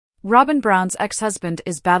Robyn Brown's ex-husband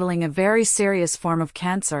is battling a very serious form of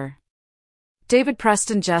cancer. David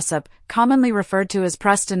Preston Jessup, commonly referred to as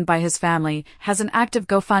Preston by his family, has an active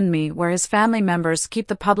GoFundMe where his family members keep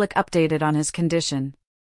the public updated on his condition.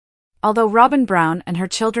 Although Robyn Brown and her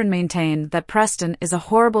children maintain that Preston is a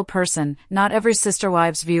horrible person, not every Sister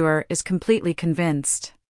Wives viewer is completely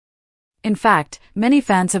convinced. In fact, many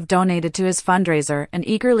fans have donated to his fundraiser and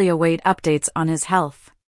eagerly await updates on his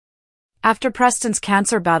health. After Preston's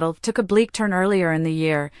cancer battle took a bleak turn earlier in the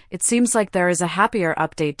year, it seems like there is a happier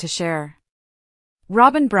update to share.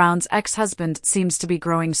 Robyn Brown's ex-husband seems to be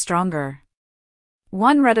growing stronger.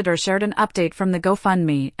 One Redditor shared an update from the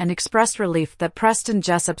GoFundMe and expressed relief that Preston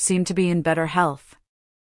Jessup seemed to be in better health.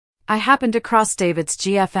 "I happened across David's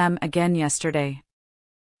GFM again yesterday.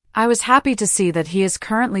 I was happy to see that he is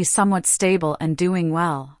currently somewhat stable and doing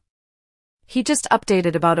well. He just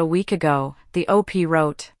updated about a week ago," the OP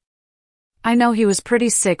wrote. "I know he was pretty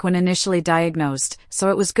sick when initially diagnosed, so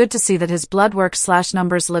it was good to see that his blood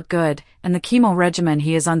work/numbers look good, and the chemo regimen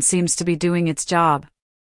he is on seems to be doing its job.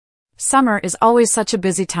 Summer is always such a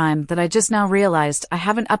busy time that I just now realized I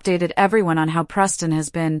haven't updated everyone on how Preston has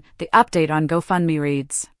been," the update on GoFundMe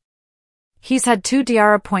reads. "He's had 2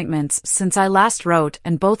 DR appointments since I last wrote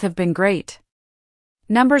and both have been great.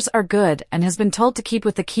 Numbers are good and has been told to keep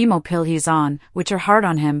with the chemo pill he's on, which are hard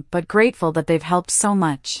on him, but grateful that they've helped so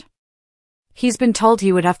much. He's been told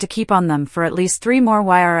he would have to keep on them for at least 3 more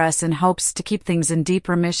YRS in hopes to keep things in deep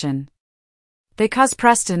remission. They cause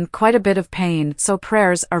Preston quite a bit of pain, so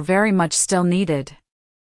prayers are very much still needed.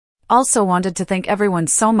 Also wanted to thank everyone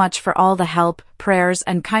so much for all the help, prayers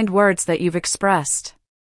and kind words that you've expressed.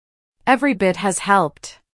 Every bit has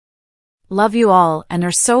helped. Love you all and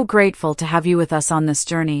are so grateful to have you with us on this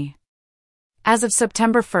journey." As of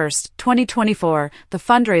September 1, 2024, the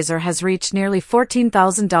fundraiser has reached nearly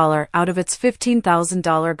 $14,000 out of its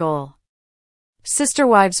 $15,000 goal. Sister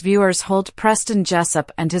Wives viewers hold Preston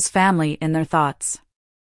Jessup and his family in their thoughts.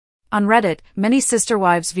 On Reddit, many Sister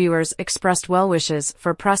Wives viewers expressed well wishes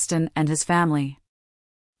for Preston and his family.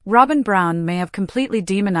 Robyn Brown may have completely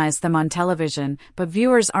demonized them on television, but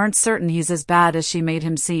viewers aren't certain he's as bad as she made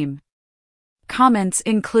him seem. Comments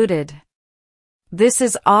included, "This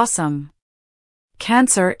is awesome.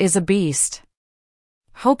 Cancer is a beast.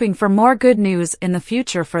 Hoping for more good news in the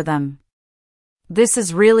future for them. This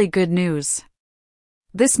is really good news.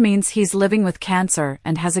 This means he's living with cancer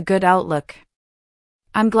and has a good outlook.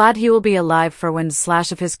 I'm glad he will be alive for when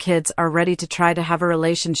 / if his kids are ready to try to have a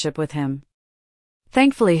relationship with him.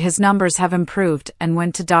 Thankfully his numbers have improved and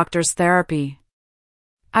went to doctor's therapy.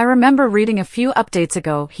 I remember reading a few updates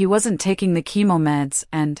ago he wasn't taking the chemo meds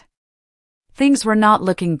and things were not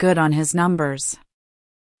looking good on his numbers.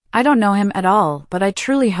 I don't know him at all, but I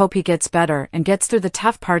truly hope he gets better and gets through the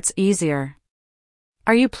tough parts easier.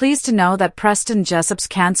 Are you pleased to know that Preston Jessup's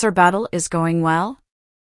cancer battle is going well?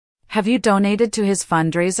 Have you donated to his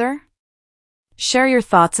fundraiser? Share your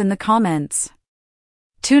thoughts in the comments.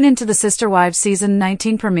 Tune into the Sister Wives Season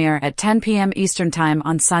 19 premiere at 10 p.m. Eastern Time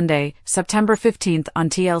on Sunday, September 15th on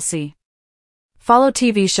TLC. Follow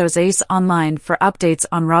TV shows Ace online for updates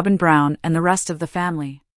on Robyn Brown and the rest of the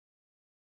family.